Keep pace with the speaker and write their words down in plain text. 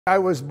I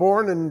was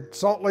born in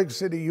Salt Lake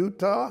City,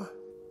 Utah.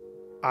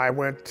 I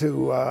went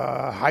to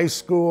high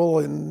school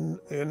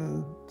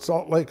in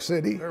Salt Lake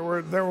City. There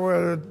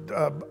were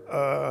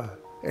a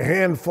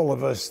handful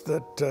of us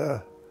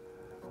that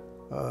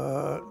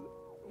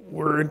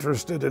were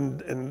interested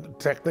in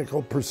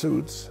technical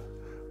pursuits.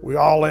 We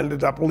all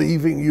ended up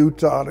leaving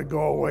Utah to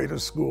go away to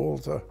school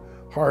to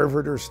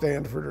Harvard or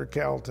Stanford or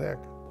Caltech.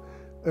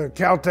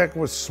 Caltech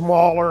was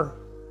smaller,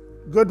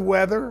 good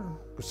weather,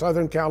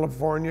 Southern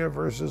California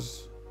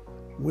versus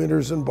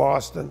winters in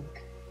Boston.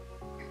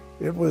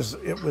 It was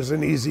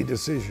an easy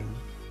decision.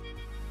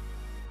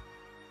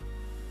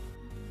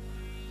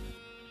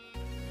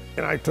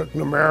 And I took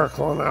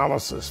numerical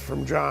analysis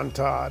from John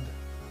Todd.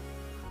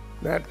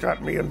 That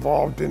got me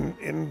involved in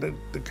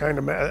the kind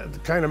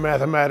of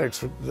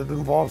mathematics that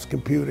involves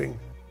computing.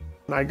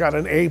 And I got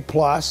an A+,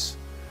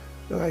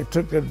 and I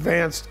took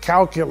advanced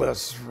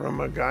calculus from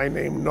a guy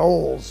named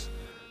Knowles,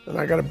 and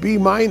I got a B-.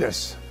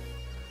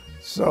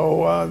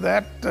 So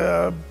that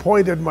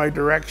pointed my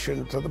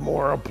direction to the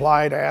more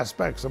applied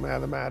aspects of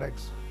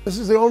mathematics. This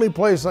is the only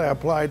place I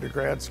applied to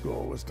grad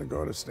school, was to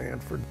go to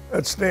Stanford.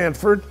 At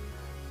Stanford,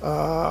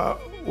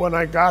 when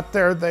I got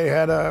there, they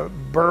had a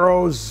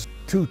Burroughs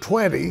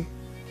 220.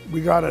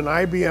 We got an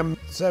IBM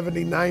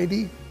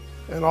 7090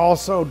 and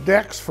also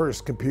DEC's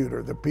first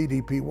computer, the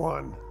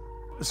PDP-1.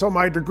 So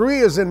my degree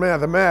is in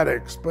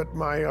mathematics, but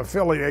my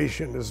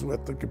affiliation is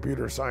with the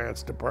computer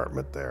science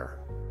department there.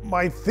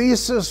 My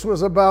thesis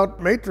was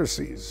about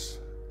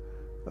matrices.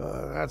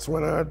 That's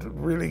when I was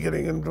really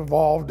getting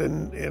involved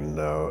in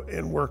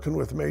working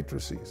with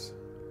matrices.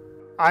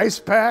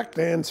 EISPACK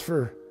stands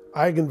for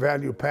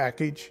Eigenvalue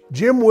Package.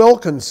 Jim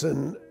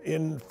Wilkinson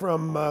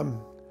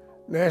from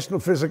National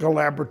Physical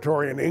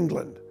Laboratory in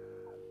England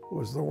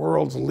was the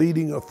world's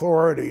leading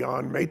authority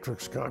on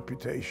matrix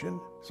computation.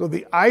 So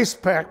the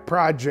EISPACK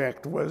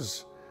project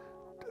was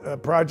a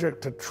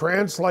project to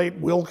translate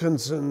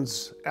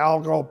Wilkinson's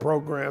algo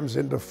programs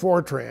into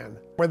Fortran,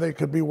 where they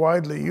could be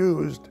widely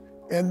used,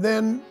 and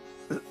then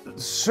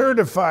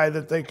certify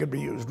that they could be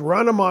used,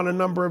 run them on a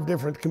number of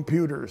different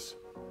computers,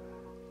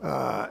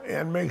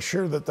 and make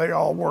sure that they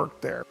all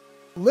worked there.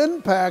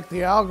 LINPACK, the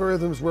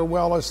algorithms were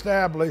well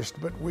established,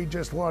 but we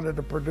just wanted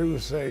to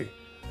produce a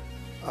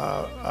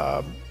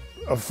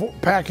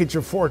package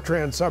of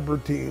Fortran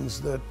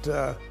subroutines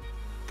that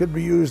could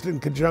be used in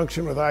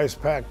conjunction with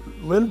EISPACK.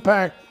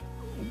 LINPACK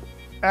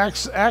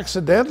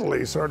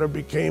accidentally sort of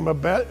became a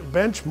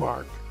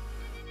benchmark.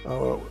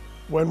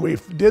 When we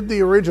did the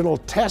original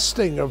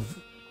testing of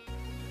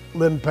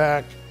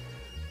LINPACK,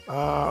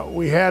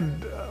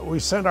 we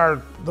sent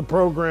the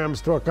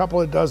programs to a couple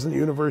of dozen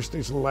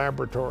universities and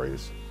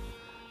laboratories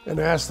and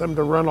asked them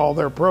to run all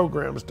their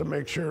programs to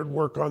make sure it'd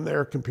work on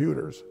their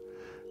computers.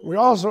 We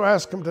also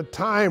asked them to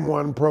time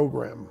one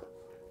program.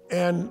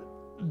 And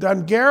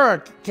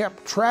Dungaric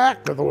kept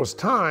track of those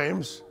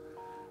times,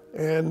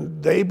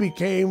 and they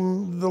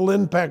became the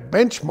LINPACK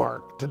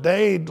benchmark.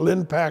 Today,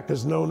 LINPACK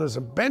is known as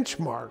a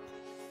benchmark.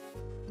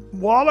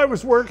 While I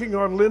was working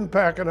on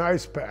LINPACK and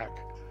EISPACK,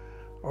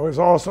 I was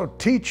also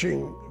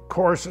teaching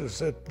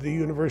courses at the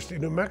University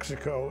of New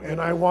Mexico,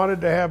 and I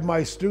wanted to have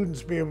my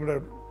students be able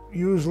to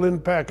use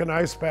LINPACK and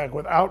EISPACK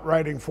without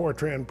writing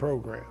Fortran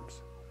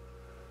programs.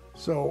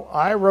 So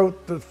I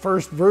wrote the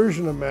first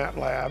version of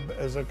MATLAB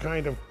as a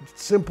kind of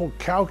simple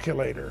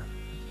calculator.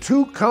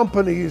 Two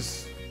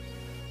companies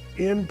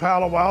in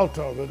Palo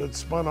Alto that had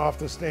spun off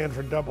the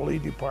Stanford EE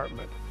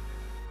department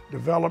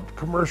developed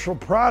commercial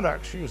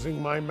products using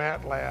my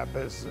MATLAB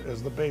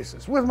as the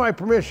basis. With my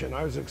permission,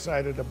 I was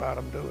excited about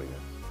them doing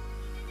it.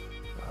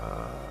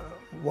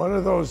 One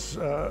of those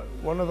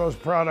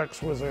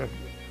products was a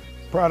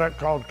product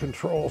called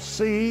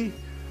Control-C,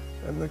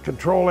 and the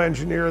control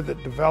engineer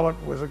that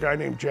developed was a guy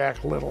named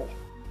Jack Little.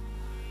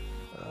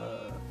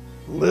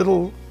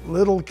 Little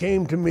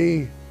came to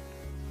me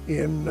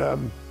in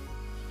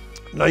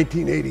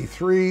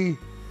 1983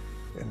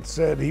 and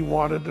said he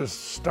wanted to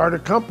start a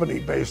company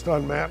based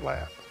on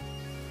MATLAB.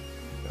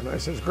 And I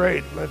says,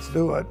 great, let's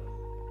do it.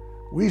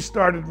 We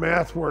started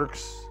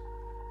MathWorks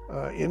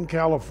in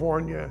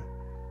California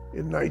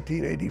in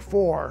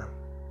 1984.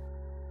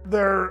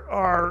 There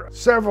are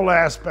several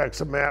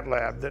aspects of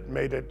MATLAB that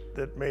made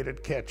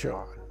it catch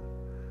on.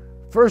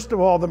 First of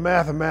all, the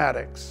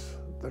mathematics,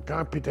 the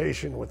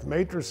computation with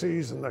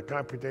matrices and the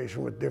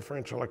computation with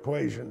differential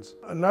equations.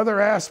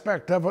 Another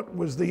aspect of it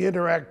was the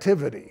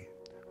interactivity.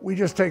 We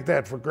just take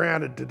that for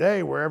granted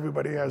today, where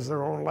everybody has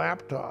their own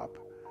laptop.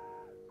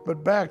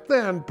 But back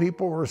then,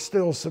 people were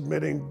still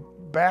submitting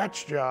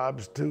batch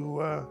jobs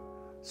to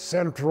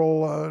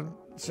central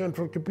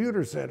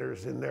computer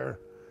centers in their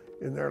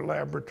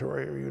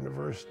laboratory or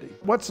university.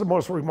 What's the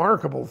most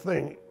remarkable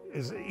thing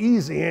is an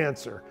easy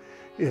answer.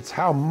 It's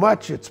how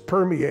much it's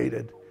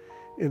permeated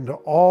into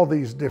all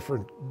these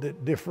different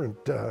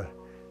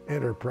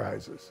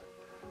enterprises.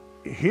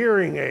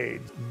 Hearing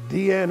aids,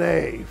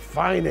 DNA,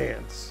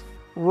 finance.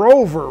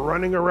 Rover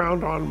running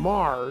around on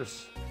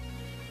Mars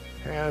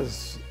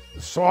has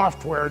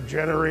software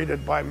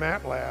generated by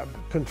MATLAB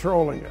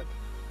controlling it.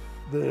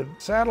 The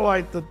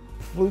satellite that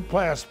flew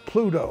past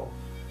Pluto,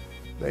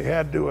 they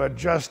had to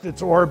adjust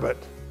its orbit.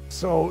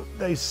 So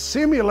they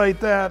simulate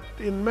that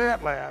in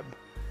MATLAB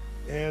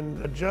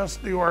and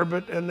adjust the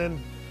orbit and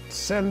then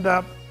send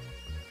up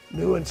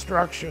new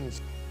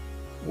instructions.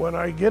 When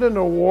I get an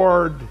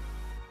award,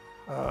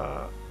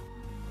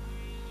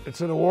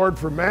 it's an award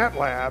for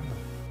MATLAB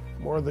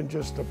more than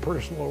just a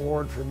personal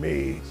award for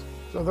me.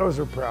 So those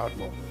are proud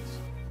moments.